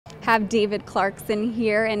have David Clarkson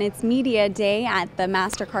here, and it's media day at the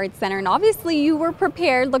MasterCard Center, and obviously you were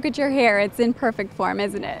prepared. Look at your hair, it's in perfect form,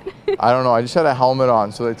 isn't it? I don't know, I just had a helmet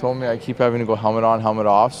on, so they told me I keep having to go helmet on, helmet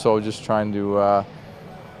off, so just trying to,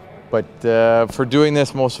 for doing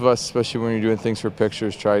this, most of us, especially when you're doing things for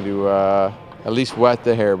pictures, try to at least wet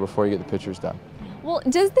the hair before you get the pictures done. Well,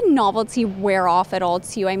 does the novelty wear off at all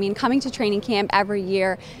to you? I mean, coming to training camp every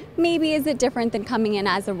year, maybe is it different than coming in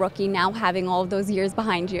as a rookie now, having all of those years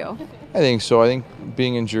behind you? I think so. I think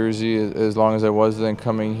being in Jersey as long as I was, then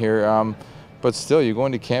coming here, but still, you go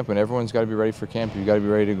into camp and everyone's got to be ready for camp. You've got to be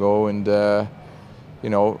ready to go, and you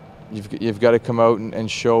know, you've got to come out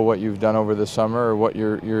and show what you've done over the summer or what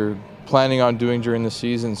you're planning on doing during the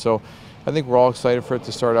season. So I think we're all excited for it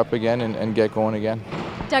to start up again and get going again.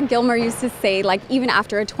 Doug Gilmour used to say, like, even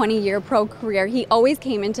after a 20-year pro career, he always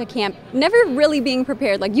came into camp never really being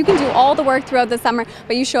prepared. Like, you can do all the work throughout the summer,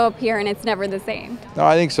 but you show up here and it's never the same. No,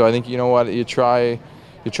 I think so. I think, you know what, you try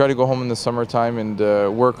to go home in the summertime and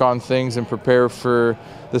work on things and prepare for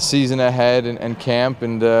the season ahead and camp,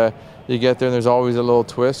 and you get there and there's always a little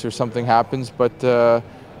twist or something happens, but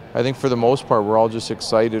I think for the most part we're all just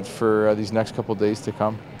excited for these next couple of days to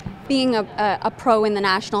come. Being a pro in the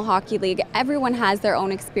National Hockey League, everyone has their own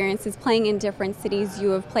experiences playing in different cities.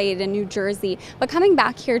 You have played in New Jersey, but coming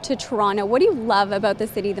back here to Toronto, what do you love about the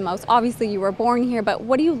city the most? Obviously you were born here, but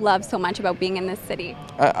what do you love so much about being in this city?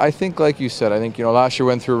 I think, like you said, I think, you know, last year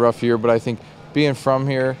went through a rough year, but I think being from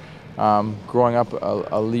here, growing up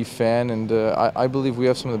a Leaf fan, and I believe we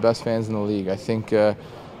have some of the best fans in the league. I think,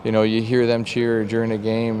 you know, you hear them cheer during a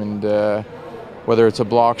game, and whether it's a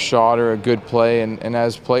block shot or a good play, and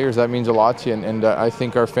as players that means a lot to you, and I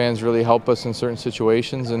think our fans really help us in certain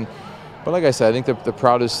situations. But like I said, I think the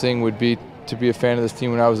proudest thing would be to be a fan of this team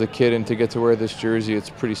when I was a kid and to get to wear this jersey. It's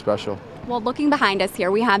pretty special. Well, looking behind us here,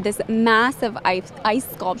 we have this massive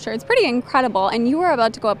ice sculpture. It's pretty incredible, and you are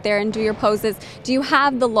about to go up there and do your poses. Do you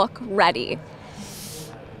have the look ready?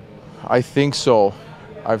 I think so.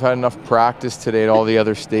 I've had enough practice today at all the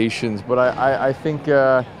other stations, but I think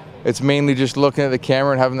it's mainly just looking at the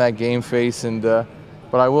camera and having that game face, and but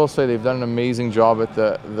I will say they've done an amazing job at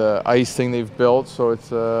the ice thing they've built, so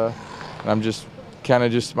it's and I'm just kind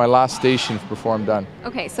of my last station before I'm done.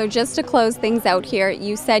 Okay, so just to close things out here,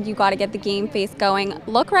 you said you got to get the game face going.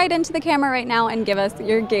 Look right into the camera right now and give us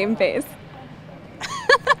your game face.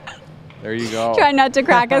 There you go. Try not to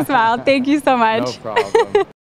crack a smile. Thank you so much. No problem.